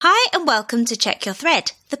Hi and welcome to Check Your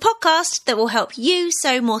Thread, the podcast that will help you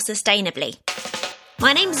sew more sustainably.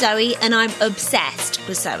 My name's Zoe and I'm obsessed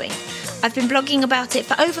with sewing. I've been blogging about it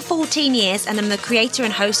for over 14 years and I'm the creator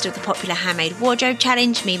and host of the popular handmade wardrobe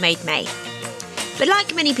challenge Me Made May. But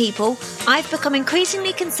like many people, I've become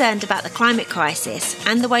increasingly concerned about the climate crisis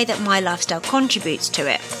and the way that my lifestyle contributes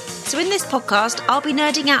to it. So in this podcast, I'll be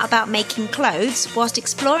nerding out about making clothes whilst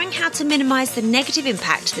exploring how to minimise the negative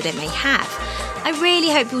impact that it may have. I really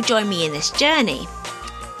hope you'll join me in this journey.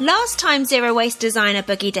 Last time zero waste designer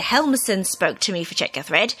Birgitta Helmersson spoke to me for Check Your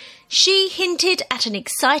Thread, she hinted at an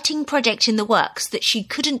exciting project in the works that she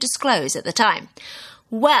couldn't disclose at the time.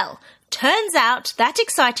 Well, turns out that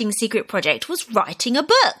exciting secret project was writing a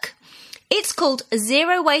book. It's called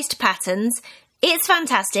Zero Waste Patterns. It's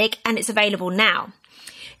fantastic and it's available now.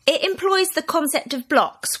 It employs the concept of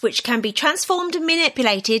blocks, which can be transformed and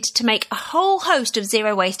manipulated to make a whole host of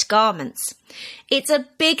zero-waste garments. It's a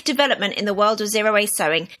big development in the world of zero-waste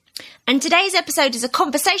sewing, and today's episode is a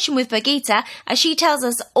conversation with Birgitta as she tells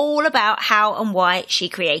us all about how and why she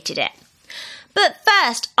created it. But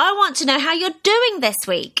first, I want to know how you're doing this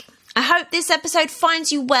week. I hope this episode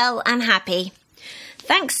finds you well and happy.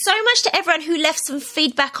 Thanks so much to everyone who left some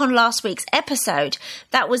feedback on last week's episode.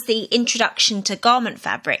 That was the introduction to garment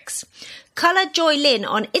fabrics. Colour Joy Lynn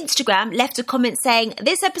on Instagram left a comment saying,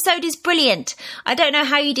 "This episode is brilliant. I don't know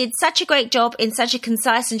how you did such a great job in such a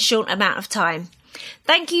concise and short amount of time."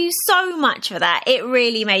 Thank you so much for that. It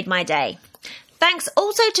really made my day. Thanks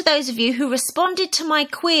also to those of you who responded to my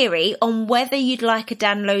query on whether you'd like a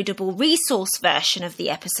downloadable resource version of the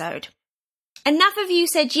episode. Enough of you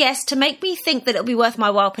said yes to make me think that it'll be worth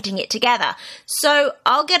my while putting it together. So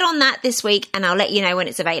I'll get on that this week and I'll let you know when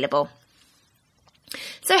it's available.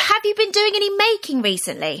 So have you been doing any making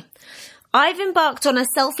recently? I've embarked on a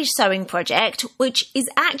selfish sewing project, which is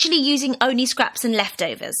actually using only scraps and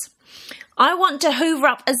leftovers. I want to hoover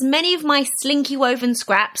up as many of my slinky woven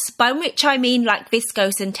scraps, by which I mean like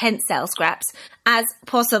viscose and tensile scraps, as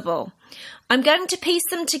possible. I'm going to piece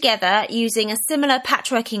them together using a similar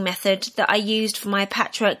patchworking method that I used for my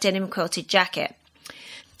patchwork denim quilted jacket.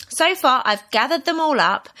 So far, I've gathered them all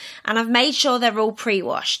up and I've made sure they're all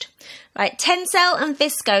pre-washed. Like tensile and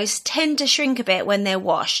viscose tend to shrink a bit when they're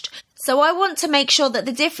washed, so I want to make sure that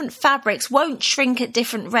the different fabrics won't shrink at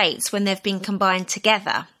different rates when they've been combined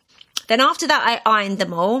together. Then after that, I ironed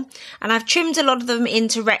them all and I've trimmed a lot of them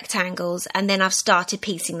into rectangles and then I've started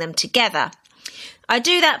piecing them together. I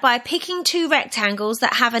do that by picking two rectangles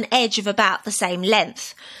that have an edge of about the same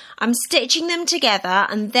length. I'm stitching them together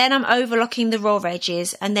and then I'm overlocking the raw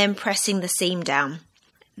edges and then pressing the seam down.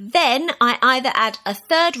 Then I either add a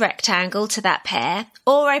third rectangle to that pair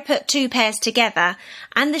or I put two pairs together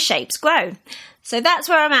and the shapes grow. So that's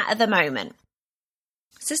where I'm at the moment.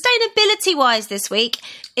 Sustainability-wise this week,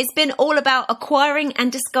 it's been all about acquiring and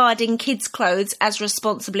discarding kids' clothes as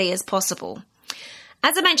responsibly as possible.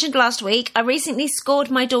 As I mentioned last week, I recently scored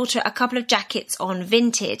my daughter a couple of jackets on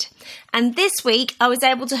Vinted. And this week, I was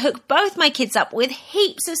able to hook both my kids up with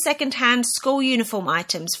heaps of second-hand school uniform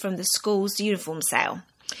items from the school's uniform sale.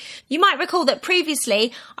 You might recall that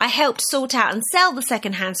previously, I helped sort out and sell the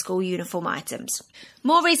second-hand school uniform items.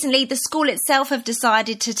 More recently, the school itself have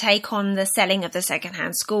decided to take on the selling of the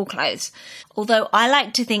second-hand school clothes. Although I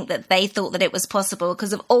like to think that they thought that it was possible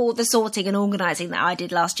because of all the sorting and organising that I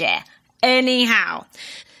did last year. Anyhow,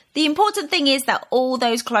 the important thing is that all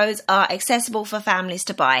those clothes are accessible for families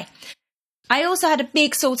to buy. I also had a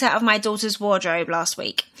big sort out of my daughter's wardrobe last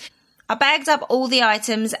week. I bagged up all the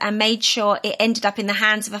items and made sure it ended up in the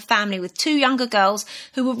hands of a family with two younger girls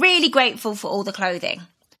who were really grateful for all the clothing.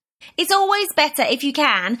 It's always better, if you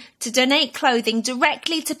can, to donate clothing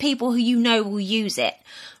directly to people who you know will use it,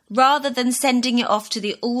 rather than sending it off to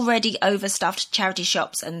the already overstuffed charity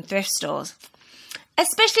shops and thrift stores.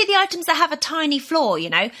 Especially the items that have a tiny flaw, you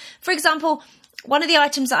know. For example, one of the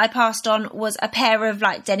items that I passed on was a pair of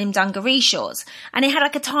denim dungaree shorts, and it had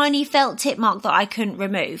a tiny felt tip mark that I couldn't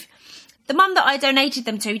remove. The mum that I donated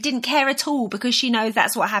them to didn't care at all because she knows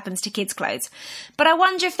that's what happens to kids' clothes. But I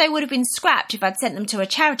wonder if they would have been scrapped if I'd sent them to a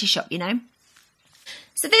charity shop, you know.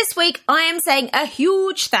 So this week I am saying a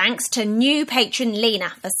huge thanks to new patron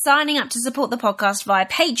Lena for signing up to support the podcast via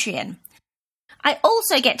Patreon. I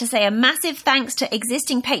also get to say a massive thanks to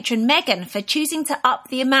existing patron Megan for choosing to up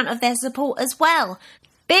the amount of their support as well.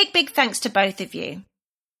 Big thanks to both of you.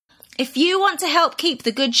 If you want to help keep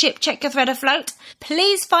the good ship Check Your Thread afloat,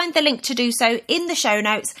 please find the link to do so in the show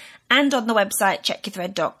notes and on the website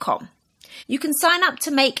checkyourthread.com. You can sign up to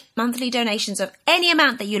make monthly donations of any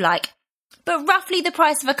amount that you like, but roughly the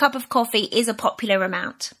price of a cup of coffee is a popular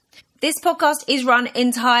amount. This podcast is run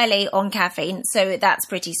entirely on caffeine, so that's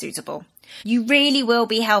pretty suitable. You really will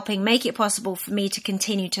be helping make it possible for me to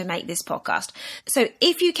continue to make this podcast. So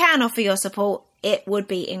if you can offer your support, it would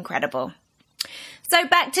be incredible. So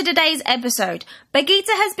back to today's episode.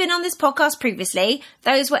 Birgitta has been on this podcast previously.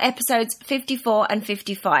 Those were episodes 54 and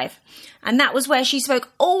 55. And that was where she spoke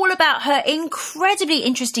all about her incredibly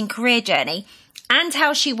interesting career journey and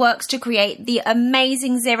how she works to create the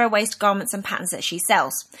amazing zero waste garments and patterns that she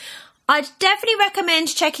sells. I'd definitely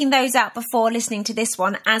recommend checking those out before listening to this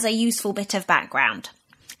one as a useful bit of background.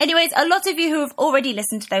 Anyways, a lot of you who have already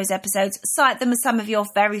listened to those episodes cite them as some of your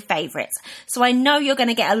very favourites, so I know you're going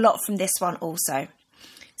to get a lot from this one also.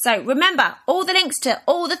 So remember, all the links to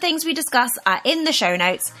all the things we discuss are in the show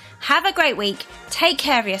notes. Have a great week, take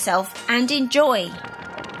care of yourself, and enjoy.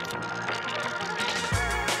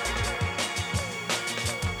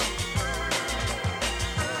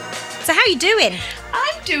 So how are you doing?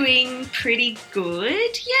 I'm doing pretty good.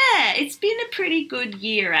 Yeah, it's been a pretty good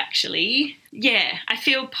year, actually. Yeah, I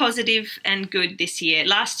feel positive and good this year.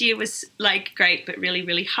 Last year was, great, but really,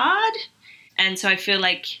 really hard. And so I feel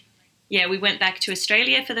like, we went back to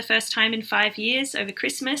Australia for the first time in 5 years over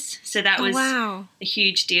Christmas. So that was a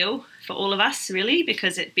huge deal for all of us, really,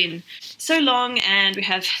 because it'd been so long and we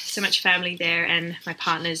have so much family there and my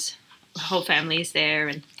partner's whole family is there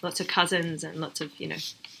and lots of cousins and lots of,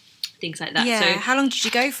 things like that. Yeah, so how long did you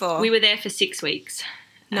go for? We were there for 6 weeks.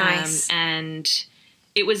 Nice. And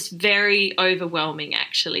it was very overwhelming,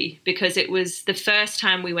 actually, because it was the first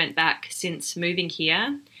time we went back since moving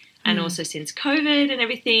here and also since COVID and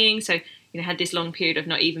everything. So, had this long period of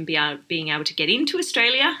not even being able to get into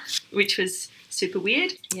Australia, which was super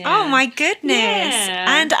weird. Yeah. Oh, my goodness.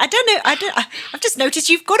 Yeah. And I've just noticed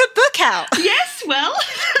you've got a book out. Yes, well,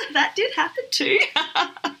 that did happen too.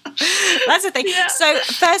 That's the thing. Yeah. So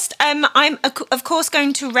first, I'm of course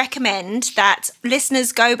going to recommend that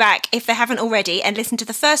listeners go back, if they haven't already, and listen to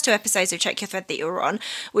the first 2 episodes of Check Your Thread that you were on,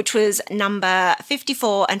 which was number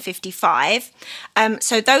 54 and 55.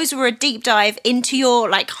 So those were a deep dive into your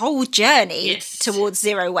whole journey towards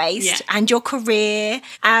zero waste and your career.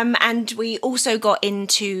 And we also got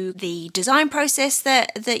into the design process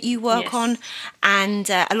that you work on and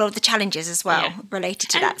a lot of the challenges as well related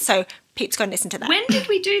to that. So Pete's going to listen to that. When did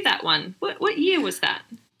we do that one? What year was that?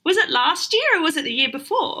 Was it last year or was it the year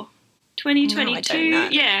before? 2022? No, I don't know.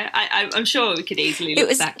 Yeah, I'm sure we could easily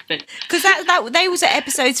look back. Because they was at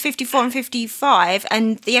episodes 54 and 55,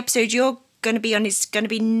 and the episode you're going to be on is going to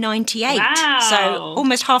be 98. Wow. So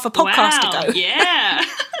almost half a podcast ago. Yeah.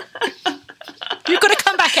 You've got to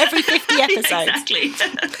come back every 50 episodes.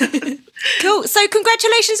 Exactly. Cool. So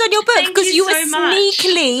congratulations on your book, because you were so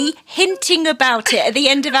sneakily hinting about it at the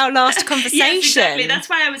end of our last conversation. Yes, exactly. That's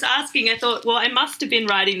why I was asking. I thought, well, I must have been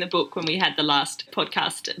writing the book when we had the last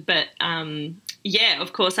podcast. But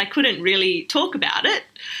of course, I couldn't really talk about it.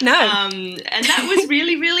 No. And that was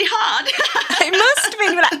really, really hard. It must have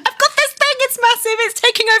been. You're like, I've got this thing. It's massive. It's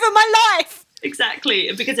taking over my life.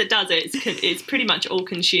 Exactly. Because it does. It's pretty much all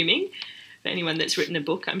consuming. For anyone that's written a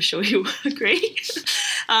book, I'm sure you'll agree.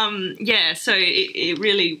 So it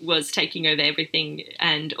really was taking over everything,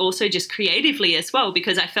 and also just creatively as well,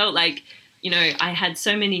 because I felt like, I had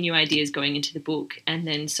so many new ideas going into the book, and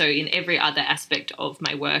then so in every other aspect of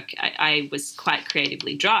my work, I was quite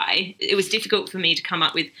creatively dry. It was difficult for me to come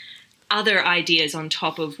up with other ideas on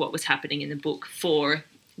top of what was happening in the book for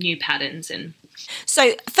new patterns. And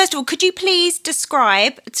so, first of all, could you please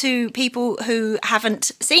describe to people who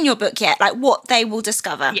haven't seen your book yet, what they will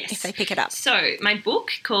discover if they pick it up? So, my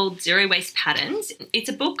book, called Zero Waste Patterns, it's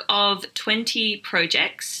a book of 20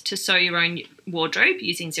 projects to sew your own wardrobe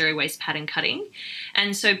using zero waste pattern cutting.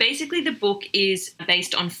 And so basically the book is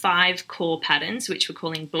based on 5 core patterns, which we're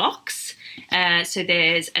calling blocks. So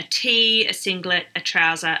there's a tee, a singlet, a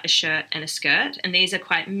trouser, a shirt and a skirt. And these are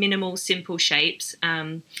quite minimal, simple shapes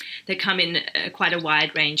that come in quite a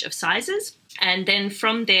wide range of sizes. And then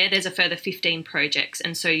from there, there's a further 15 projects.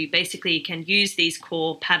 And so you basically can use these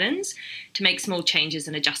core patterns to make small changes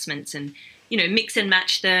and adjustments and, mix and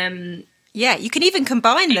match them. Yeah, you can even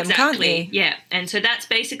combine them, can't you? Yeah, and so that's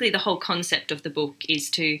basically the whole concept of the book, is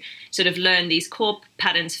to sort of learn these core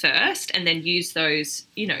patterns first and then use those,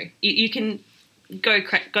 you can go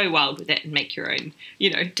wild with it and make your own,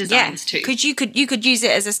 designs too. Because you could use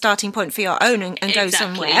it as a starting point for your own and go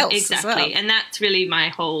somewhere else. Exactly, as well. And that's really my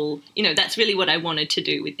whole, that's really what I wanted to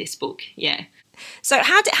do with this book, yeah. So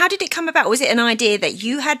how did it come about? Was it an idea that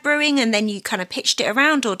you had brewing and then you kind of pitched it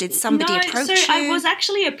around, or did somebody approach you? I was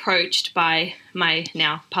actually approached by my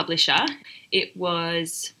now publisher. It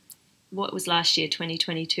was what was last year,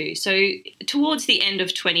 2022. So towards the end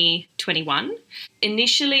of 2021,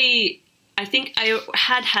 initially, I think I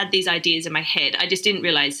had these ideas in my head. I just didn't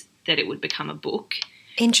realize that it would become a book.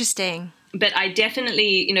 Interesting. But I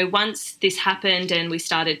definitely, once this happened and we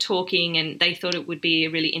started talking, and they thought it would be a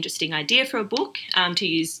really interesting idea for a book, to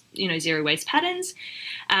use, zero waste patterns.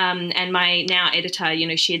 And my now editor,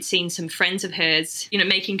 she had seen some friends of hers,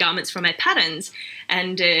 making garments from my patterns,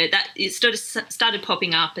 and that it started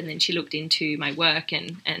popping up, and then she looked into my work,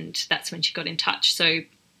 and that's when she got in touch. So,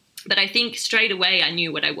 but I think straight away I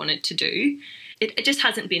knew what I wanted to do. It just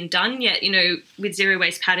hasn't been done yet, with zero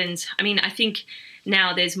waste patterns. I mean, I think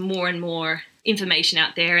now there's more and more information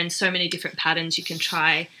out there and so many different patterns you can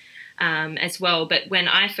try as well. But when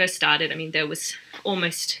I first started, I mean, there was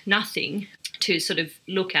almost nothing to sort of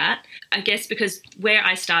look at. I guess because where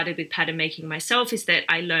I started with pattern making myself is that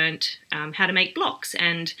I learned how to make blocks.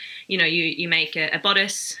 And, you make a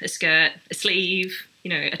bodice, a skirt, a sleeve,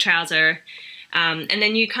 a trouser. And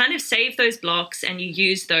then you kind of save those blocks and you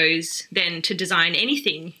use those then to design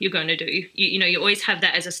anything you're going to do. You always have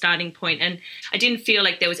that as a starting point. And I didn't feel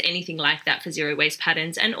like there was anything like that for zero waste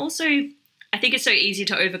patterns. And also, I think it's so easy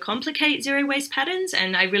to overcomplicate zero waste patterns.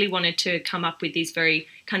 And I really wanted to come up with these very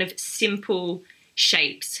kind of simple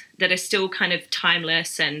shapes that are still kind of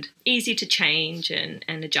timeless and easy to change and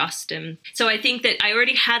adjust. And so I think that I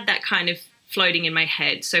already had that kind of floating in my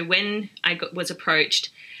head. So when I was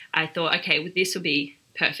approached, I thought, okay, well, this will be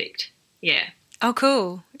perfect. Yeah. Oh,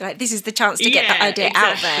 cool. Like, this is the chance to get that idea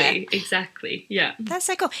out there. Exactly. Yeah. That's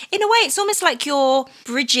so cool. In a way, it's almost like you're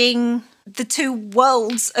bridging the two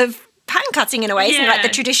worlds of pattern cutting in a way. Isn't it? Like the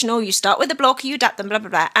traditional, you start with a block, you adapt them, blah, blah,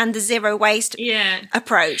 blah, and the zero waste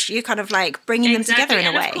approach. You're kind of like bringing them together in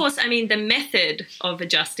a way. And of course, I mean, the method of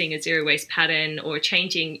adjusting a zero waste pattern or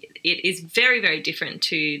changing it is very, very different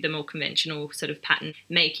to the more conventional sort of pattern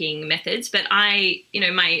making methods. But my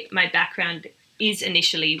background is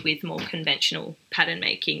initially with more conventional pattern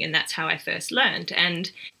making, and that's how I first learned.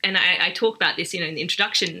 And I talk about this, in the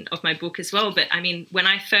introduction of my book as well. But I mean, when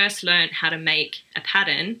I first learned how to make a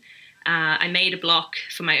pattern, I made a block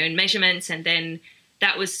for my own measurements, and then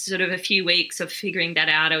that was sort of a few weeks of figuring that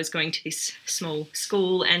out. I was going to this small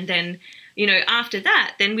school, and then, after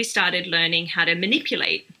that, then we started learning how to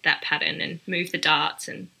manipulate that pattern and move the darts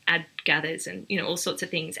and add gathers and, all sorts of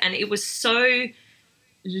things. And it was so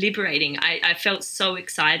liberating. I felt so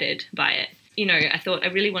excited by it. I thought I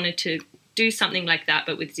really wanted to do something like that,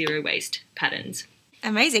 but with zero waste patterns.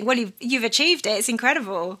 Amazing. Well, you've achieved it. It's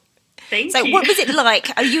incredible. Thank you. So what was it like?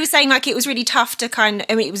 You were saying like it was really tough to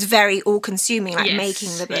it was very all-consuming, like making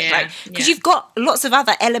the book. Because you've got lots of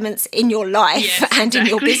other elements in your life and in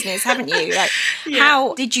your business, haven't you? Like,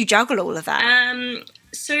 how did you juggle all of that?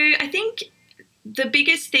 So I think the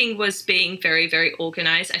biggest thing was being very, very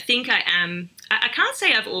organised. I think I can't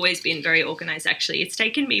say I've always been very organised, actually. It's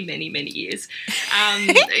taken me many, many years.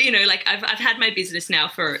 I've had my business now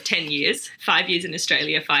for 10 years, 5 years in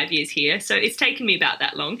Australia, 5 years here. So it's taken me about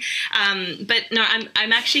that long. But no,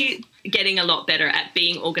 I'm actually getting a lot better at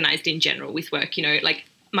being organised in general with work.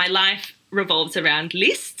 My life revolves around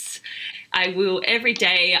lists. Every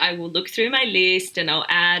day I will look through my list and I'll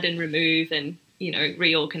add and remove and,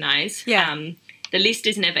 reorganise. Yeah. The list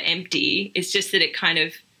is never empty. It's just that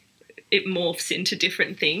it morphs into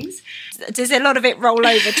different things. Does a lot of it roll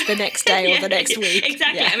over to the next day or the next week?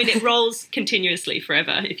 Exactly. Yeah. I mean, it rolls continuously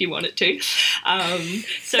forever if you want it to.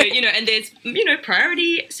 And there's,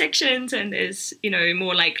 priority sections, and there's,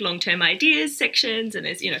 more like long-term ideas sections, and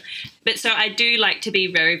there's, but so I do like to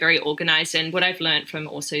be very, very organised. And what I've learned from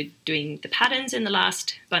also doing the patterns in the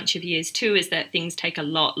last bunch of years too is that things take a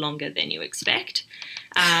lot longer than you expect.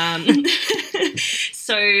 And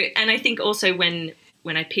I think also when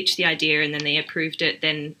I pitched the idea and then they approved it,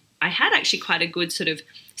 then I had actually quite a good sort of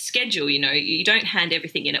schedule. You don't hand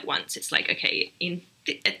everything in at once. It's like, okay,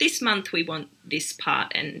 at this month we want this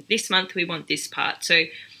part, and this month we want this part. So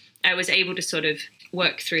I was able to sort of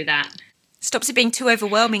work through that. Stops it being too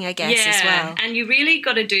overwhelming, I guess, as well. And you really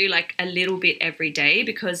got to do like a little bit every day,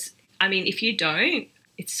 because, I mean, if you don't,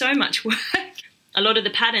 it's so much work. A lot of the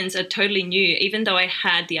patterns are totally new, even though I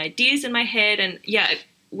had the ideas in my head. And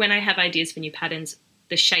when I have ideas for new patterns,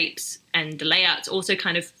 the shapes and the layouts also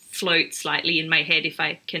kind of float slightly in my head if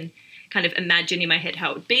I can kind of imagine in my head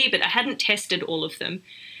how it would be, but I hadn't tested all of them.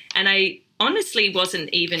 And I honestly wasn't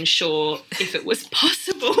even sure if it was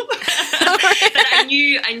possible. But I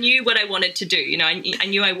knew what I wanted to do. I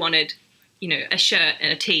knew I wanted, a shirt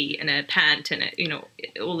and a tee and a pant and,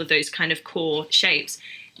 all of those kind of core shapes.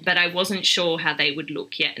 But I wasn't sure how they would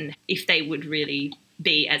look yet and if they would really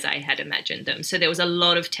be as I had imagined them. So there was a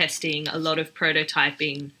lot of testing, a lot of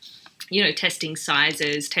prototyping, testing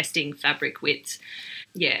sizes, testing fabric widths.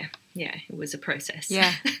 Yeah, it was a process.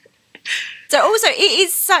 Yeah. So also, it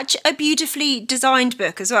is such a beautifully designed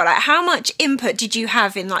book as well. Like, how much input did you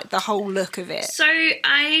have in like the whole look of it? So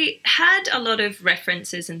I had a lot of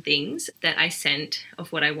references and things that I sent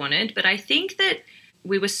of what I wanted, but I think that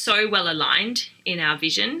we were so well aligned in our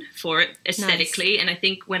vision for it aesthetically. Nice. And I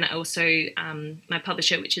think when I also, my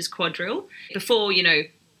publisher, which is Quadrille, before,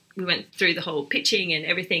 we went through the whole pitching and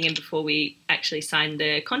everything, and before we actually signed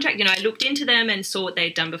the contract, I looked into them and saw what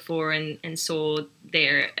they'd done before and saw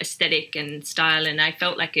their aesthetic and style, and I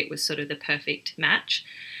felt like it was sort of the perfect match.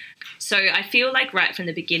 So I feel like right from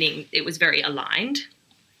the beginning it was very aligned.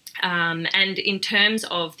 And in terms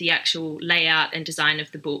of the actual layout and design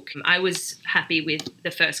of the book, I was happy with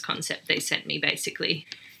the first concept they sent me, basically.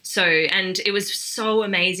 So, and it was so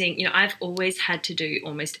amazing. I've always had to do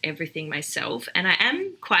almost everything myself, and I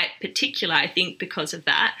am quite particular, I think, because of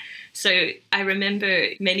that. So I remember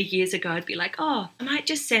many years ago, I'd be like, I might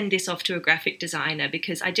just send this off to a graphic designer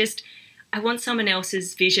because I want someone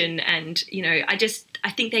else's vision, and, I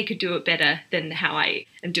think they could do it better than how I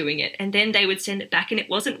am doing it. And then they would send it back and it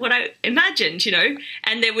wasn't what I imagined,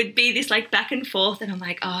 and there would be this like back and forth, and I'm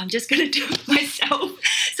like, I'm just going to do it myself.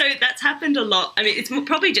 So that's happened a lot. I mean, it's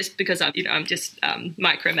probably just because I'm just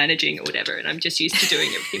micromanaging or whatever, and I'm just used to doing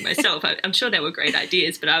everything myself. I'm sure there were great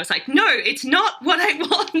ideas, but I was like, no, it's not what I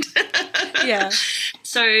want. Yeah.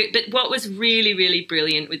 So, but what was really, really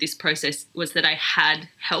brilliant with this process was that I had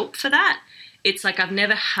help for that. It's like I've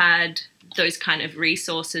never had those kind of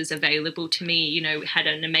resources available to me. We had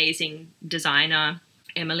an amazing designer,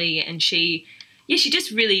 Emily, and she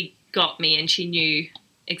just really got me, and she knew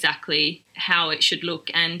exactly how it should look,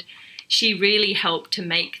 and she really helped to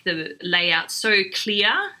make the layout so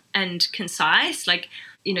clear and concise. Like,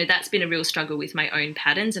 that's been a real struggle with my own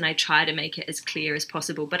patterns, and I try to make it as clear as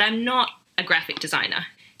possible, but I'm not a graphic designer.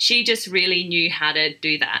 She just really knew how to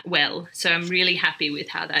do that well. So I'm really happy with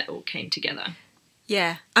how that all came together.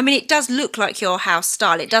 Yeah. I mean, it does look like your house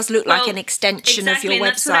style. It does look like an extension of your website and your patterns. Exactly, and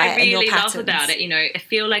that's what I really love about it. I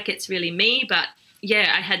feel like it's really me, but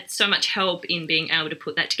yeah, I had so much help in being able to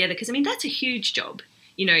put that together because, I mean, that's a huge job,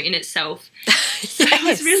 in itself. So I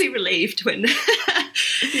was really relieved when,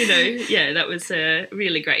 that was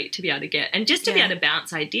really great to be able to get. And just to be able to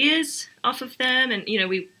bounce ideas off of them, and,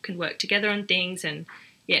 we can work together on things, and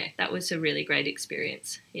yeah, that was a really great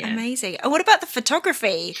experience. Yeah. Amazing. And what about the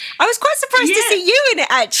photography? I was quite surprised to see you in it,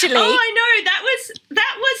 actually. Oh, I know.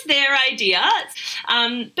 That was their idea.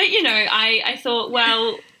 But, I thought,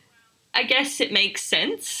 well, I guess it makes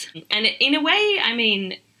sense. And in a way, I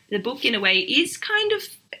mean, the book in a way is kind of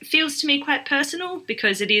feels to me quite personal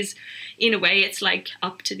because it is, in a way, it's like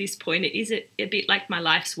up to this point, it is a bit like my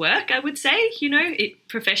life's work, I would say, it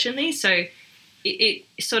professionally. So it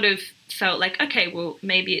sort of felt like, okay, well,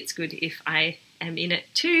 maybe it's good if I am in it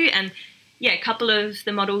too. And yeah, a couple of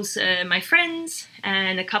the models are my friends,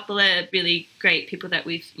 and a couple of really great people that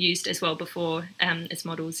we've used as well before as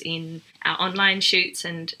models in our online shoots,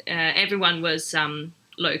 and everyone was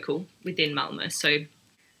local within Malmö. So it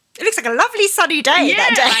looks like a lovely sunny day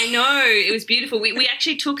that day. I know. It was beautiful. We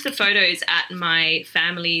actually took the photos at my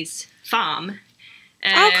family's farm.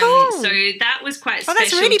 Cool. So that was quite special.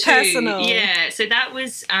 That's really too. personal. Yeah, so that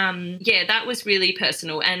was that was really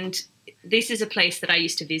personal. And this is a place that I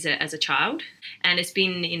used to visit as a child, and it's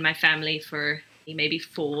been in my family for maybe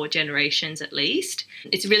 4 generations at least.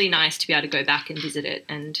 It's really nice to be able to go back and visit it,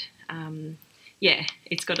 and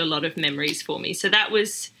it's got a lot of memories for me. So that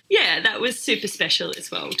was super special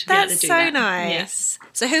as well to be able to do that. That's so nice. Yeah.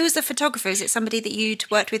 So who was the photographer? Is it somebody that you'd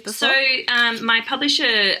worked with before? So my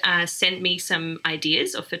publisher sent me some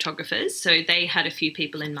ideas of photographers. So they had a few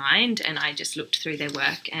people in mind, and I just looked through their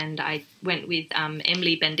work, and I went with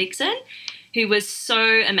Emily Bendixen, who was so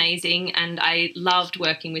amazing, and I loved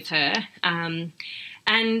working with her.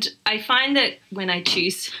 And I find that when I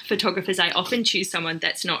choose photographers, I often choose someone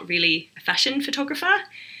that's not really a fashion photographer.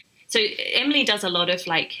 So Emily does a lot of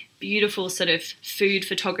like beautiful sort of food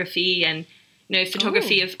photography and,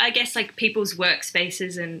 photography of, I guess, like people's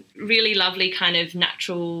workspaces and really lovely kind of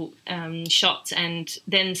natural shots. And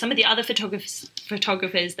then some of the other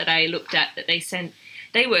photographers that I looked at that they sent,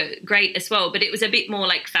 they were great as well, but it was a bit more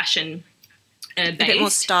like fashion based. A bit more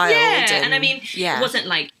styled. Yeah, and I mean, it wasn't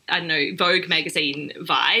like, I don't know, Vogue magazine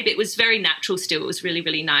vibe. It was very natural still. It was really,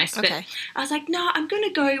 really nice. Okay. But I was like, no, I'm going to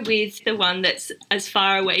go with the one that's as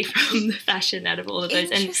far away from the fashion out of all of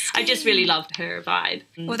those. And I just really loved her vibe.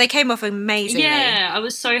 Well, they came off amazingly. Yeah, I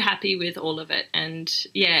was so happy with all of it. And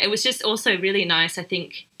yeah, it was just also really nice, I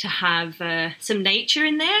think, to have some nature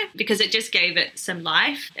in there, because it just gave it some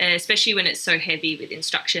life, especially when it's so heavy with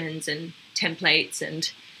instructions and templates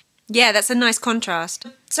and... Yeah, that's a nice contrast.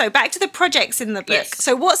 So back to the projects in the book. Yes.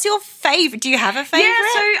 So what's your favourite? Do you have a favourite?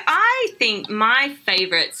 Yeah, so I think my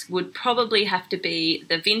favourites would probably have to be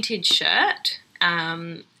the vintage shirt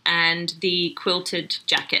and the quilted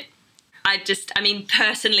jacket.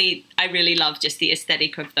 Personally, I really love just the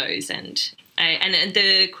aesthetic of those, and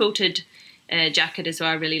the quilted jacket as well.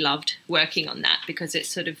 I really loved working on that because it's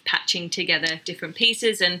sort of patching together different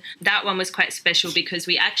pieces, and that one was quite special because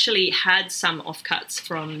we actually had some offcuts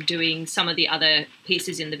from doing some of the other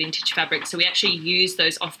pieces in the vintage fabric, so we actually used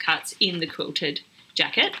those offcuts in the quilted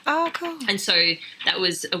jacket. Oh, cool. And so that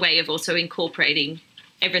was a way of also incorporating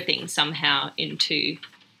everything somehow into,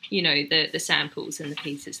 you know, the samples and the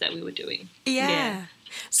pieces that we were doing. Yeah.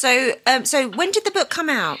 So when did the book come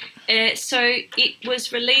out? So it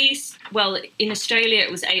was released, well, in Australia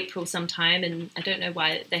it was April sometime, and I don't know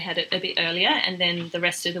why they had it a bit earlier, and then the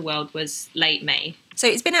rest of the world was late May. So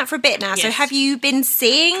it's been out for a bit now. Yes. So have you been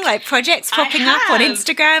seeing like projects popping up on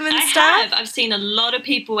Instagram and stuff? I've seen a lot of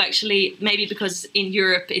people actually, maybe because in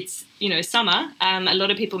Europe it's, you know, summer, a lot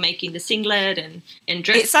of people making the singlet and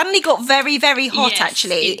dress. It suddenly got very, very hot, Yes,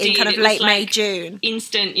 actually, it in did. kind of It was late May, like June.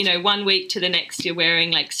 Instant, you know, 1 week to the next you're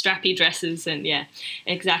wearing like strappy dresses, and yeah,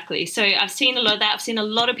 exactly. So I've seen a lot of that. I've seen a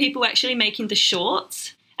lot of people actually making the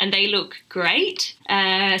shorts, and they look great.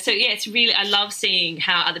 So yeah, it's really, I love seeing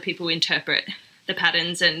how other people interpret the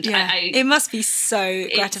patterns, and it must be so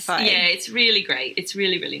gratifying. It's really great. It's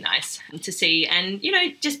really, really nice to see, and you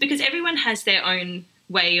know, just because everyone has their own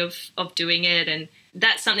way of doing it, and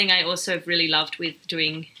that's something I also have really loved with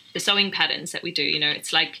doing the sewing patterns that we do. You know,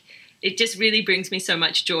 it's like, it just really brings me so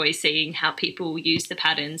much joy seeing how people use the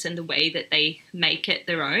patterns and the way that they make it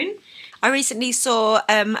their own. I recently saw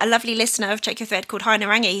a lovely listener of Check Your Thread called Heine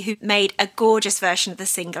Rangi, who made a gorgeous version of the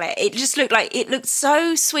singlet. It just looked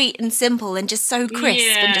so sweet and simple and just so crisp.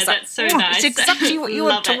 Yeah, and just that's so nice. It's exactly what you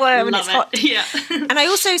want to wear when it's hot. Yeah. And I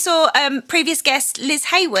also saw previous guest Liz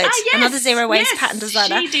Hayward, another zero waste pattern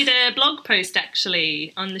designer. She did a blog post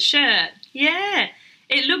actually on the shirt. Yeah,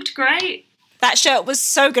 it looked great. That shirt was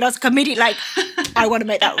so good. I was immediately like, I want to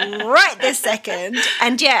make that right this second.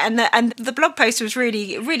 And yeah, and the blog post was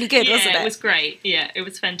really, really good, wasn't it? Yeah, it was great. Yeah, it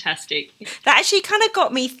was fantastic. That actually kind of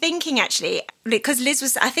got me thinking, actually, because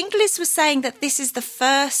I think Liz was saying that this is the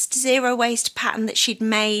first zero waste pattern that she'd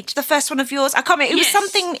made. The first one of yours. I can't remember.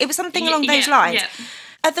 It was something along those lines. Yeah.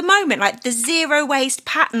 At the moment, like the zero waste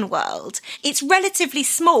pattern world, it's relatively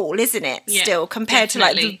small, isn't it? Yeah, still, compared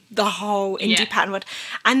definitely. to like the whole indie pattern world.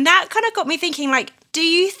 And that kind of got me thinking, like, do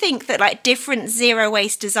you think that like different zero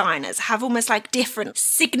waste designers have almost like different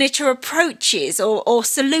signature approaches or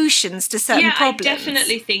solutions to certain problems? Yeah, I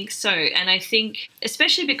definitely think so. And I think,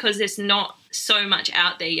 especially because there's not so much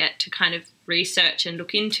out there yet to kind of research and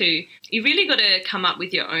look into, you really got to come up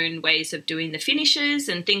with your own ways of doing the finishes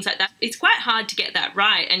and things like that. It's quite hard to get that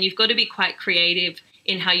right, and you've got to be quite creative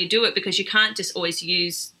in how you do it, because you can't just always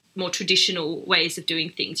use more traditional ways of doing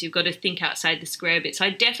things. You've got to think outside the square a bit. So I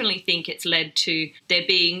definitely think it's led to there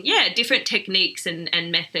being different techniques and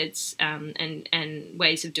methods and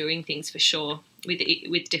ways of doing things, for sure,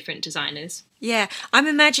 with different designers. Yeah, I'm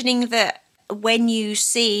imagining that when you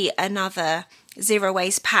see another zero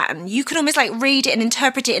waste pattern, you can almost like read it and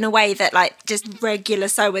interpret it in a way that like just regular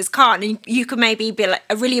sewers can't, and you can maybe be like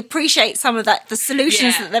really appreciate some of that, the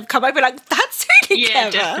solutions that they've come up with. Like, that's really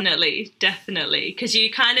clever. Definitely, because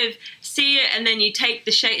you kind of see it and then you take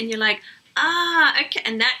the shape and you're like, okay,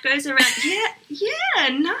 and that goes around. Yeah,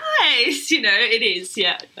 nice. You know, it is.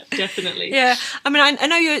 Yeah, definitely. Yeah, I mean, I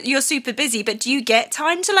know you're super busy, but do you get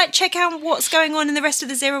time to like check out what's going on in the rest of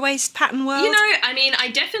the zero waste pattern world? You know, I mean, I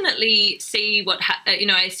definitely see what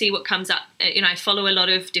I see what comes up. I follow a lot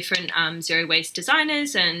of different zero waste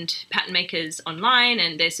designers and pattern makers online,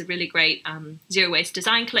 and there's a really great zero waste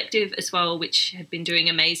design collective as well, which have been doing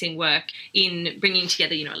amazing work in bringing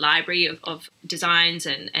together, a library of designs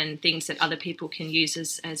and things that other people can use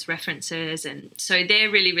as references, and so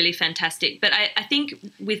they're really, really fantastic. But I think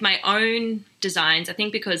with my own designs, I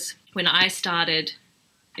think because when I started,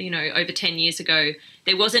 over 10 years ago,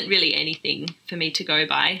 there wasn't really anything for me to go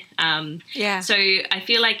by. So I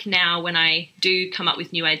feel like now when I do come up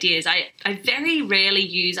with new ideas, I very rarely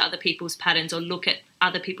use other people's patterns or look at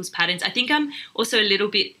other people's patterns. I think I'm also a little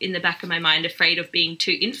bit in the back of my mind afraid of being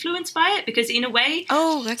too influenced by it, because in a way,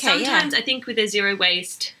 sometimes I think with a zero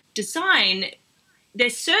waste design,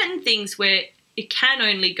 there's certain things where it can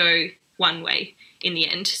only go one way in the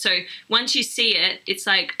end. So once you see it, it's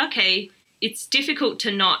like, okay, it's difficult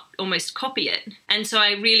to not almost copy it. And so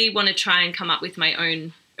I really want to try and come up with my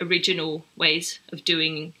own original ways of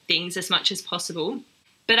doing things as much as possible.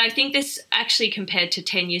 But I think this actually, compared to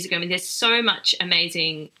 10 years ago, I mean, there's so much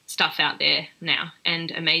amazing stuff out there now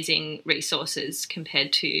and amazing resources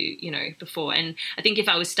compared to, you know, before. And I think if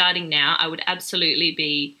I was starting now, I would absolutely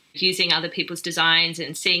be using other people's designs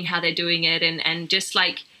and seeing how they're doing it, and just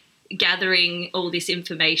like gathering all this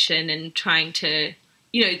information and trying to,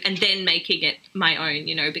 you know, and then making it my own,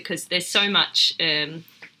 you know, because there's so much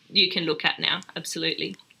you can look at now.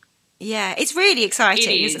 Absolutely. Yeah, it's really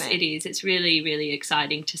exciting, isn't it? It is. It's really, really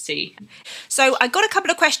exciting to see. So I got a couple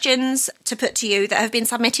of questions to put to you that have been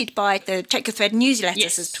submitted by the Check Your Thread newsletter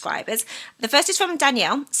subscribers. The first is from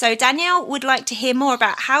Danielle. So Danielle would like to hear more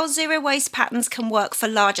about how zero waste patterns can work for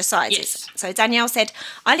larger sizes. Yes. So Danielle said,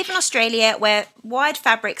 I live in Australia where wide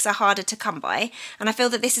fabrics are harder to come by, and I feel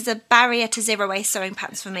that this is a barrier to zero waste sewing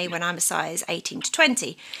patterns for me when I'm a size 18 to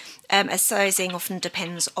 20. As sizing often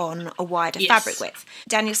depends on a wider fabric width.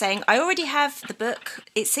 Daniel's saying, I already have the book.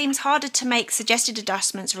 It seems harder to make suggested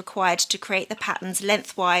adjustments required to create the patterns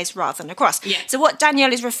lengthwise rather than across. Yeah. So what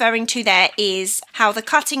Danielle is referring to there is how the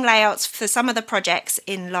cutting layouts for some of the projects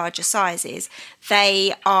in larger sizes,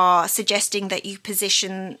 they are suggesting that you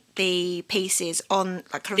position the pieces on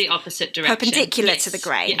like the opposite direction, perpendicular to the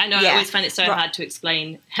grain. Yeah, I know. I always find it so hard to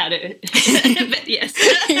explain how to, but yes,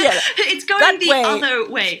 it's going that the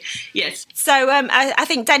other way. Yes. So I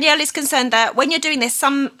think Danielle is concerned that when you're doing this,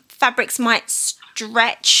 some fabrics might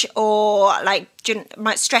stretch or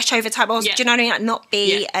might stretch over time, or do you know what I mean? Like not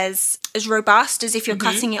be as robust as if you're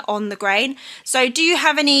cutting it on the grain. So do you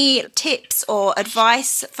have any tips or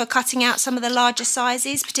advice for cutting out some of the larger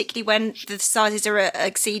sizes, particularly when the sizes are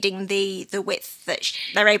exceeding the width that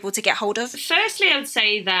they're able to get hold of? Firstly, I would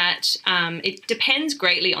say that it depends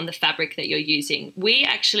greatly on the fabric that you're using. We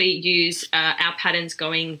actually use our patterns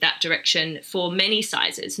going that direction for many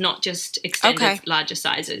sizes, not just extended larger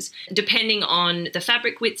sizes, depending on the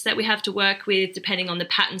fabric widths that we have to work with, depending on the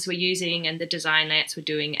patterns we're using and the design layouts we're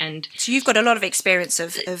doing. And so you've got a lot of experience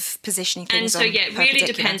of positioning things. And so it really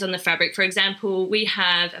depends on the fabric. For example, we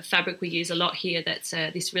have a fabric we use a lot here that's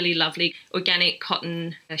this really lovely organic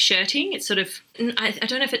cotton shirting. It's sort of, I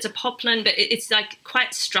don't know if it's a poplin, but it's like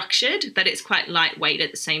quite structured, but it's quite lightweight at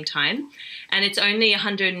the same time. And it's only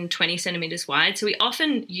 120 centimetres wide. So we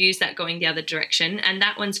often use that going the other direction. And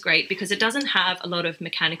that one's great because it doesn't have a lot of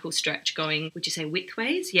mechanical stretch going, would you say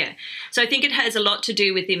widthways? Yeah. So I think it has a lot to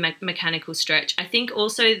do with the mechanical stretch. I think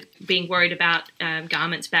also being worried about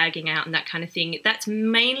garments bagging out and that kind of thing, that's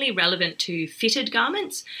mainly relevant to fitted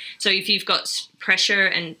garments. So if you've got pressure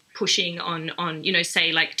and pushing on you know,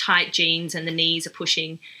 say like tight jeans and the knees are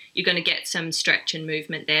pushing, you're going to get some stretch and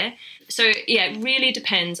movement there. So, yeah, it really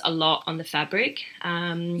depends a lot on the fabric.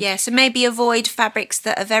 So maybe avoid fabrics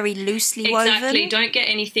that are very loosely woven. Exactly. Don't get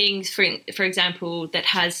anything, for example, that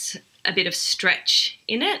has a bit of stretch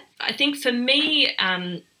in it. I think for me,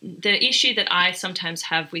 the issue that I sometimes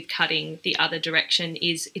have with cutting the other direction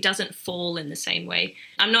is it doesn't fall in the same way.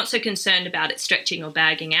 I'm not so concerned about it stretching or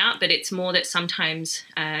bagging out, but it's more that sometimes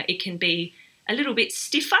it can be a little bit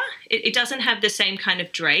stiffer. It doesn't have the same kind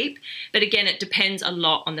of drape, but again, it depends a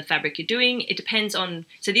lot on the fabric you're doing. It depends on,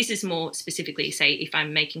 so this is more specifically, say, if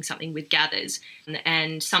I'm making something with gathers,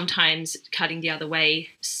 and sometimes cutting the other way,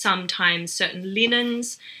 sometimes certain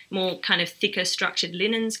linens, more kind of thicker structured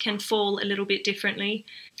linens can fall a little bit differently.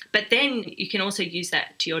 But then you can also use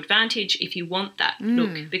that to your advantage if you want that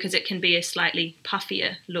look, because it can be a slightly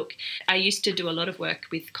puffier look. I used to do a lot of work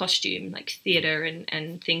with costume, like theatre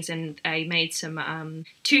and things, and I made some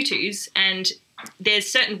tutus, and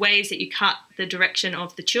there's certain ways that you cut the direction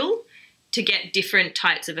of the tulle to get different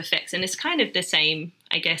types of effects. And it's kind of the same,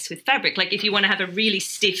 I guess, with fabric. Like if you want to have a really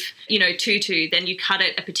stiff, you know, tutu, then you cut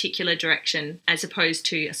it a particular direction as opposed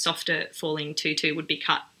to a softer falling tutu would be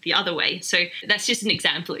cut the other way. So that's just an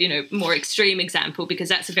example, you know, more extreme example, because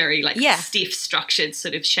that's a very stiff structured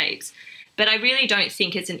sort of shapes. But I really don't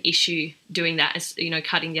think it's an issue doing that, as, you know,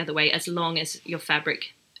 cutting the other way, as long as your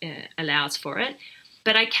fabric allows for it.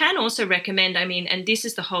 But I can also recommend, I mean, and this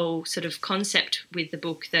is the whole sort of concept with the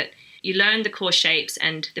book, that you learn the core shapes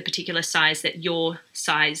and the particular size that your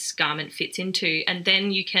size garment fits into, and then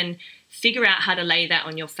you can figure out how to lay that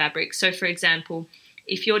on your fabric. So, for example,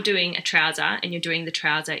 if you're doing a trouser and you're doing the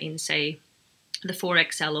trouser in, say, the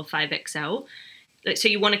 4XL or 5XL, so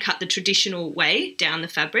you want to cut the traditional way down the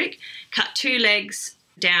fabric, cut 2 legs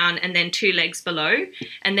down and then 2 legs below,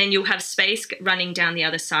 and then you'll have space running down the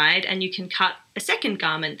other side, and you can cut a second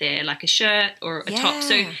garment there, like a shirt or a top.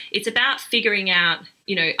 So it's about figuring out,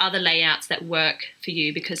 other layouts that work for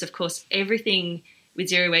you, because of course everything with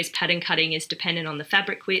zero waste pattern cutting is dependent on the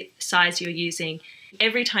fabric width, size you're using.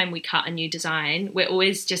 Every time we cut a new design, we're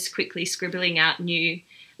always just quickly scribbling out new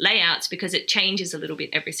layouts because it changes a little bit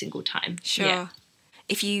every single time. Sure. Yeah.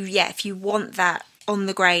 If you want that on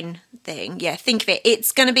the grain thing, think of it.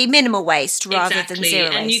 It's going to be minimal waste rather than zero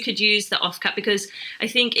waste. And you could use the offcut, because I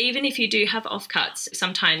think even if you do have offcuts,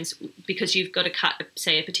 sometimes because you've got to cut,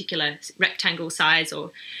 say, a particular rectangle size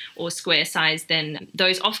or square size, then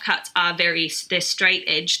those offcuts are they're straight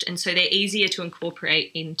edged, and so they're easier to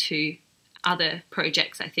incorporate into other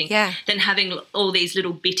projects, I think, than having all these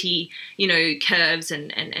little bitty, curves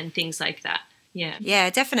and things like that. Yeah,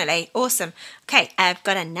 definitely. Awesome. Okay, I've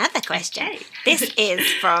got another question. Okay. This is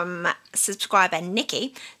from subscriber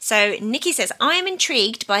Nikki. So Nikki says, I am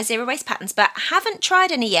intrigued by zero waste patterns, but haven't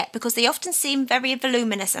tried any yet because they often seem very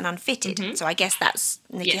voluminous and unfitted. Mm-hmm. So I guess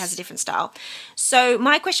Nikki has a different style. So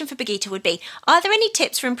my question for Birgitta would be, are there any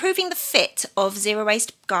tips for improving the fit of zero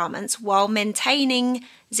waste garments while maintaining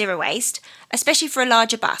zero waste, especially for a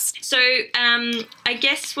larger bust? So I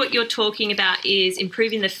guess what you're talking about is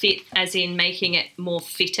improving the fit as in making it more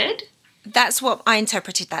fitted. That's what I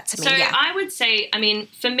interpreted that to me, So I would say,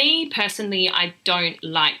 for me personally, I don't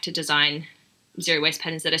like to design zero waste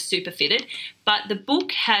patterns that are super fitted, but the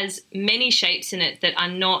book has many shapes in it that are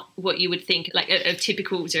not what you would think like a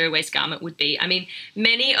typical zero waste garment would be.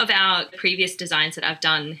 Many of our previous designs that I've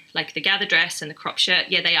done, like the gather dress and the crop shirt,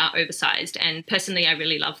 they are oversized, and personally I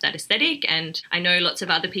really love that aesthetic, and I know lots of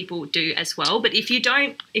other people do as well. But if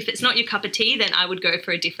it's not your cup of tea, then I would go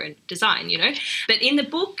for a different design, But in the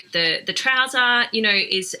book, the trouser,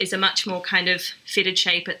 is a much more kind of fitted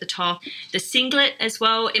shape at the top. The singlet as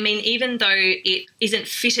well, even though it isn't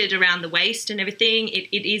fitted around the waist and everything,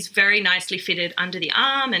 it is very nicely fitted under the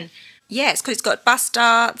arm. And it's because it's got bust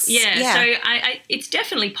darts. So it's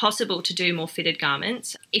definitely possible to do more fitted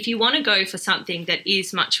garments. If you want to go for something that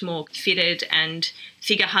is much more fitted and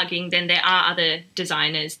figure hugging, then there are other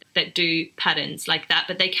designers that do patterns like that,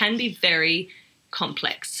 but they can be very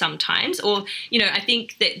complex sometimes. Or, I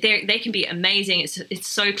think that they can be amazing. It's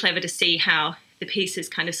so clever to see how the pieces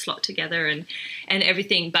kind of slot together and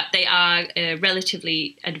everything, but they are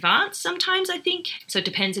relatively advanced sometimes, I think. So it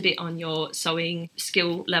depends a bit on your sewing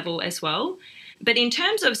skill level as well. But in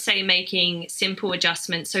terms of, say, making simple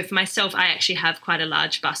adjustments, so for myself, I actually have quite a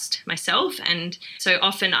large bust myself, and so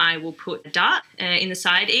often I will put a dart in the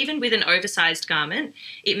side. Even with an oversized garment,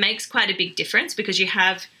 it makes quite a big difference because you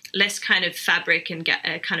have less kind of fabric and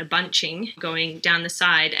kind of bunching going down the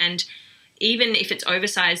side, and even if it's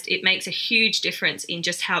oversized, it makes a huge difference in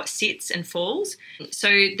just how it sits and falls. So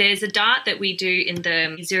there's a dart that we do in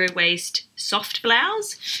the zero waste soft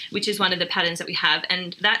blouse, which is one of the patterns that we have.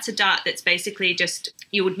 And that's a dart that's basically just,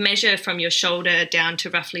 you would measure from your shoulder down to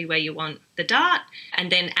roughly where you want the dart,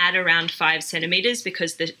 and then add around 5 centimetres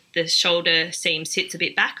because the shoulder seam sits a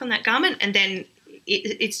bit back on that garment. And then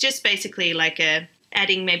it's just basically like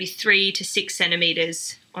adding maybe 3 to 6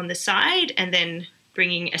 centimetres on the side, and then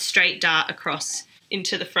bringing a straight dart across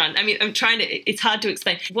into the front. It's hard to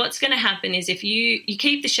explain. What's going to happen is if you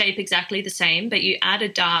keep the shape exactly the same, but you add a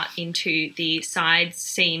dart into the side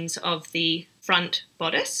seams of the front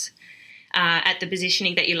bodice at the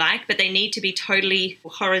positioning that you like, but they need to be totally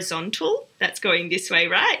horizontal. That's going this way,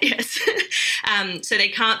 right? Yes. So they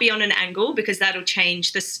can't be on an angle because that'll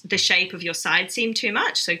change the shape of your side seam too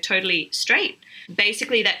much. So totally straight.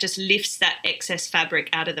 Basically, that just lifts that excess fabric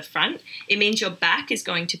out of the front. It means your back is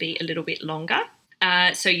going to be a little bit longer.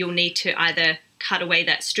 So you'll need to either cut away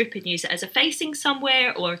that strip and use it as a facing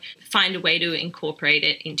somewhere, or find a way to incorporate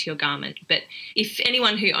it into your garment. But if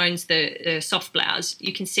anyone who owns the soft blouse,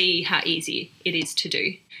 you can see how easy it is to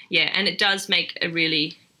do. Yeah, and it does make a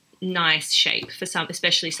really nice shape for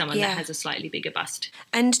especially someone that has a slightly bigger bust.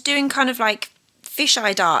 And doing kind of like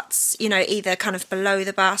fisheye darts, either kind of below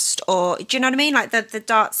the bust, or do you know what I mean? Like the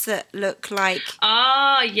darts that look like...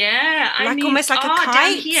 Oh, yeah. Almost like a kite.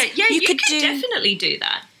 Down here. Yeah, you could definitely do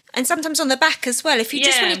that. And sometimes on the back as well, if you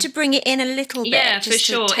just wanted to bring it in a little bit. Yeah, just for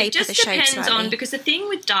sure. To taper it just the shape depends slightly. on, because the thing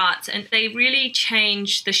with darts, and they really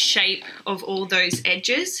change the shape of all those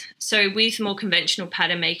edges. So with more conventional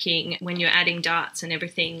pattern making, when you're adding darts and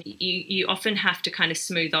everything, you often have to kind of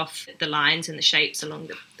smooth off the lines and the shapes along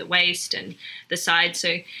the waist and the side.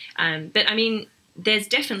 So, but there's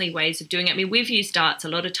definitely ways of doing it. I mean, we've used darts a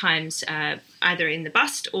lot of times, either in the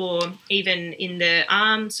bust or even in the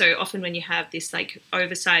arm. So often when you have this like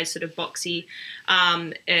oversized sort of boxy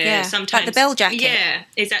arm, sometimes like the bell jacket. Yeah,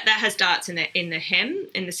 is that has darts in the hem,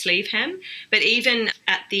 in the sleeve hem, but even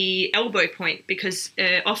at the elbow point, because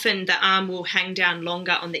often the arm will hang down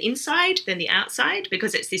longer on the inside than the outside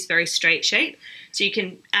because it's this very straight shape. So you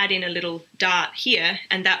can add in a little dart here,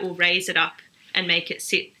 and that will raise it up and make it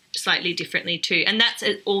sit slightly differently too. And that's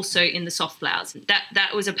also in the soft blouse.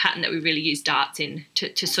 That was a pattern that we really used darts in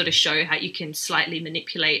to sort of show how you can slightly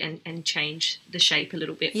manipulate and change the shape a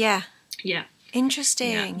little bit. Yeah. Yeah.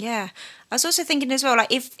 Interesting. Yeah. I was also thinking as well,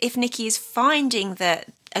 like if Nikki is finding that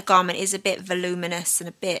a garment is a bit voluminous and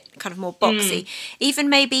a bit kind of more boxy, even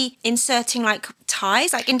maybe inserting like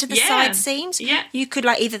ties like into the side seams. Yeah. You could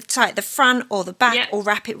like either tie at the front or the back or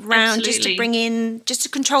wrap it round just to bring in, just to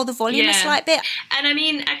control the volume a slight bit. And I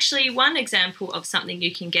mean, actually one example of something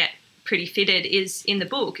you can get pretty fitted is in the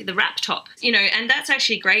book, the wrap top, and that's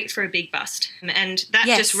actually great for a big bust, and that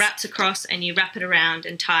just wraps across and you wrap it around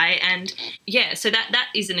and tie, and so that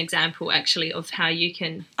is an example actually of how you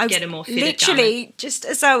can get a more fitted garment.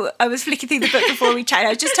 Just so I was flicking through the book before we chatted, I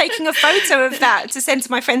was just taking a photo of that to send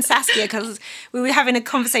to my friend Saskia, because we were having a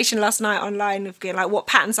conversation last night online of like what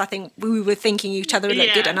patterns I think we were thinking each other would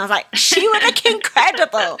look good, and I was like, she would look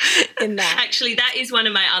incredible in that. Actually, that is one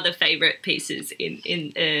of my other favourite pieces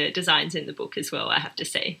in designs in the book as well, I have to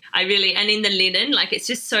say. I really, and in the linen, like it's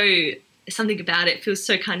just so, something about it feels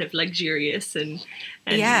so kind of luxurious and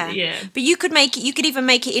But you could even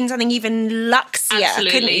make it in something even luxier.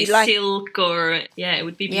 Absolutely, silk or it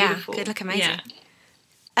would be beautiful. Yeah, could look amazing.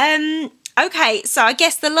 Yeah. Okay, so I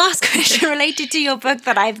guess the last question related to your book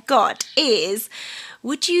that I've got is,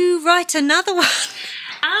 would you write another one?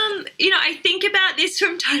 I think about this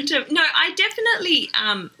from time to time. No, I definitely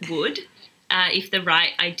would. If the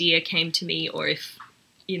right idea came to me, or if,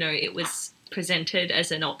 it was presented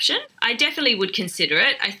as an option, I definitely would consider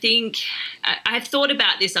it. I think I've thought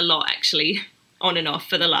about this a lot, actually, on and off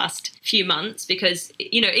for the last few months, because,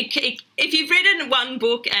 if you've written one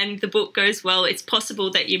book and the book goes well, it's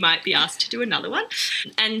possible that you might be asked to do another one.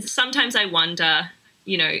 And sometimes I wonder,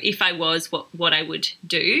 if I was, what I would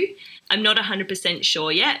do. I'm not 100%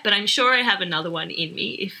 sure yet, but I'm sure I have another one in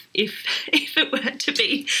me if it were to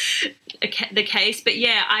be the case. But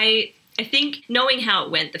yeah, I think knowing how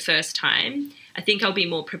it went the first time, I think I'll be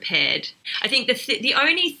more prepared. I think the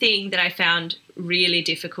only thing that I found really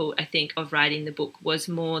difficult, I think, of writing the book was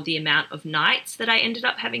more the amount of nights that I ended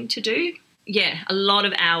up having to do. Yeah, a lot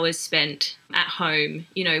of hours spent at home,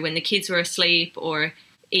 when the kids were asleep, or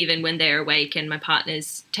even when they're awake and my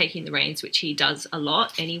partner's taking the reins, which he does a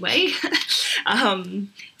lot anyway.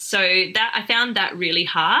 So that I found that really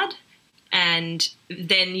hard. And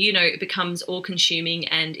then, it becomes all-consuming,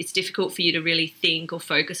 and it's difficult for you to really think or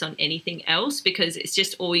focus on anything else because it's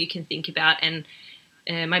just all you can think about. And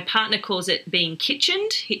my partner calls it being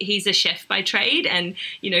kitchened. He's a chef by trade, and,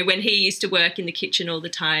 when he used to work in the kitchen all the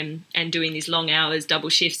time and doing these long hours, double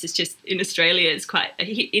shifts, it's just, in Australia, it's quite,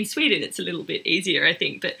 in Sweden it's a little bit easier, I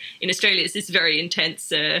think, but in Australia it's this very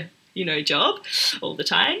intense job all the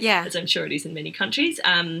time, as I'm sure it is in many countries.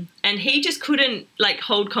 And he just couldn't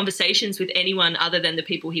hold conversations with anyone other than the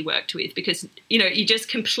people he worked with, because, you just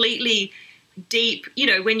completely deep,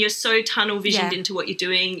 when you're so tunnel visioned into what you're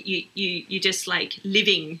doing, you just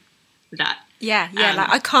living that.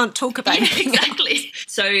 I can't talk about anything exactly.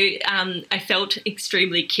 So I felt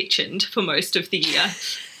extremely kitchened for most of the year.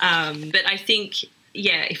 But I think,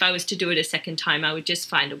 if I was to do it a second time, I would just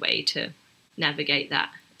find a way to navigate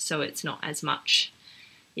that, so it's not as much,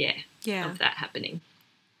 of that happening.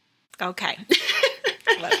 Okay.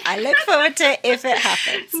 Well, I look forward to it if it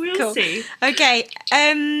happens. We'll see. Okay,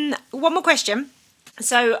 one more question.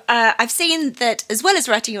 So I've seen that as well as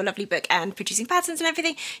writing your lovely book and producing patterns and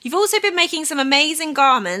everything, you've also been making some amazing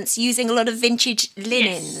garments using a lot of vintage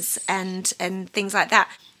linens and things like that.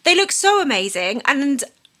 They look so amazing, and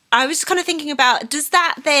I was kind of thinking about, does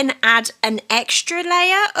that then add an extra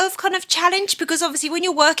layer of kind of challenge? Because obviously when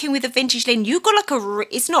you're working with a vintage linen, you've got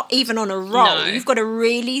it's not even on a roll. No. You've got a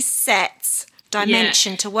really set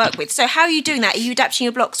dimension to work with. So how are you doing that? Are you adapting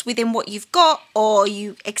your blocks within what you've got, or are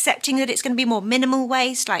you accepting that it's going to be more minimal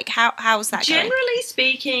waste? How's that going? Generally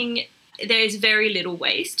speaking, there's very little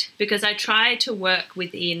waste, because I try to work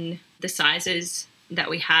within the sizes that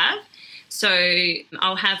we have. So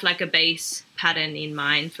I'll have a base pattern in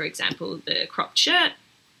mind, for example, the cropped shirt,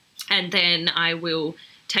 and then I will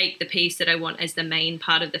take the piece that I want as the main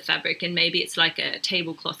part of the fabric, and maybe it's like a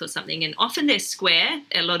tablecloth or something, and often they're square.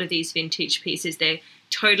 A lot of these vintage pieces, they're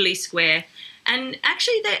totally square, And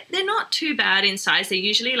actually, they're not too bad in size. They're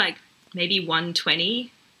usually like maybe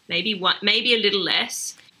 120, maybe a little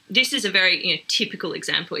less. This is a very typical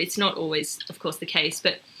example. It's not always, of course, the case.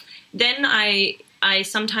 But then I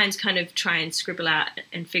sometimes kind of try and scribble out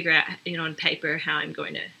and figure out, on paper how I'm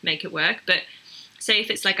going to make it work. But say if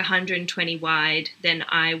it's like 120 wide, then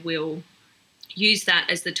I will use that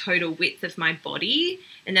as the total width of my body,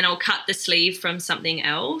 and then I'll cut the sleeve from something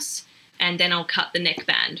else, and then I'll cut the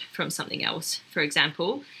neckband from something else, for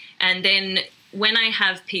example. And then when I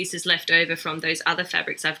have pieces left over from those other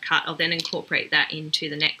fabrics I've cut, I'll then incorporate that into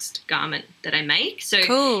the next garment that I make. So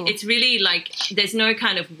cool. It's really like there's no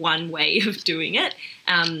kind of one way of doing it.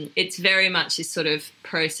 It's very much this sort of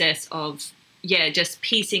process of, just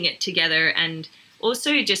piecing it together and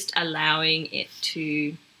also just allowing it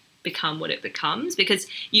to become what it becomes, because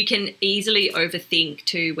you can easily overthink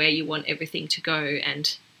to where you want everything to go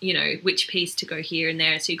and, which piece to go here and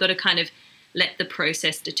there. So you've got to kind of let the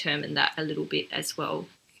process determine that a little bit as well.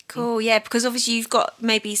 Cool, yeah, because obviously you've got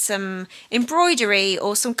maybe some embroidery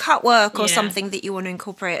or some cut work or something that you want to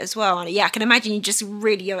incorporate as well. And I can imagine you just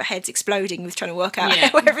really, your head's exploding with trying to work out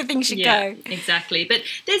where everything should go. Exactly. But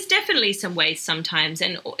there's definitely some ways sometimes,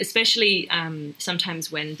 and especially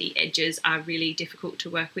sometimes when the edges are really difficult to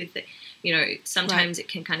work with. Sometimes it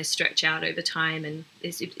can kind of stretch out over time, and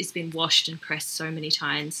it's been washed and pressed so many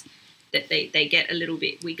times that they get a little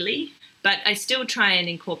bit wiggly. But I still try and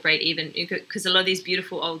incorporate, even because a lot of these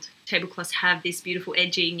beautiful old tablecloths have this beautiful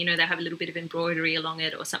edging, they have a little bit of embroidery along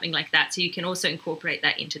it or something like that. So you can also incorporate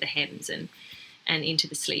that into the hems and into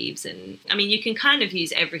the sleeves. And I mean, you can kind of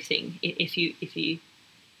use everything if you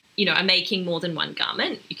are making more than one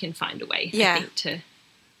garment. You can find a way, I think,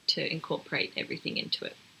 to incorporate everything into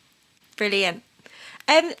it. Brilliant.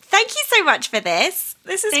 Thank you so much for this.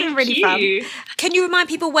 This has been really fun. Can you remind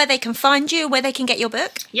people where they can find you, where they can get your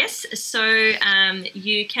book? Yes. So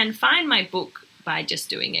you can find my book by just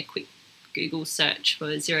doing a quick Google search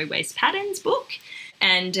for Zero Waste Patterns book.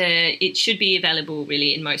 And it should be available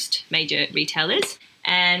really in most major retailers.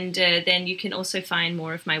 And then you can also find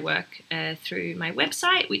more of my work through my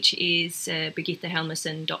website, which is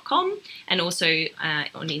birgittahelmersson.com, and also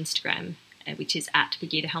on Instagram, which is at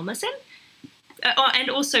Birgitta Helmersson. And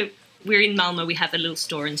also, we're in Malmö. We have a little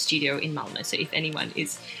store and studio in Malmö. So if anyone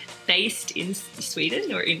is based in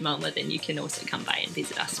Sweden or in Malmö, then you can also come by and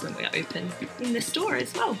visit us when we're open in the store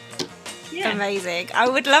as well. Yeah. Amazing. I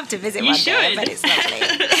would love to visit one day. I bet it's lovely.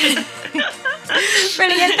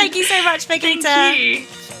 Brilliant. Thank you so much, Birgitta. Thank you.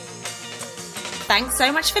 Thanks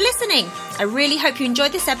so much for listening. I really hope you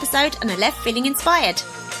enjoyed this episode and are left feeling inspired.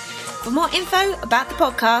 For more info about the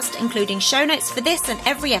podcast, including show notes for this and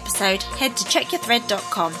every episode, head to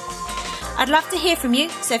checkyourthread.com. I'd love to hear from you,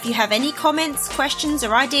 so if you have any comments, questions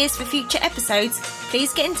or ideas for future episodes,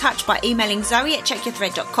 please get in touch by emailing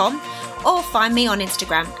zoe@checkyourthread.com or find me on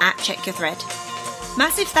Instagram @checkyourthread.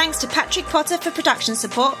 Massive thanks to Patrick Potter for production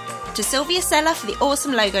support, to Sylvia Seller for the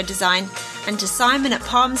awesome logo design, and to Simon at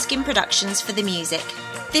Palm Skin Productions for the music.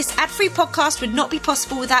 This ad-free podcast would not be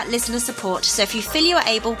possible without listener support, so if you feel you are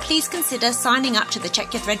able, please consider signing up to the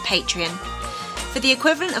Check Your Thread Patreon. For the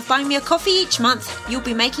equivalent of buying me a coffee each month, you'll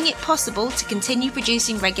be making it possible to continue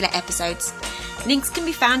producing regular episodes. Links can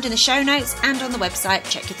be found in the show notes and on the website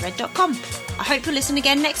checkyourthread.com. I hope you'll listen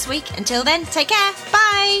again next week. Until then, take care.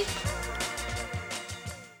 Bye!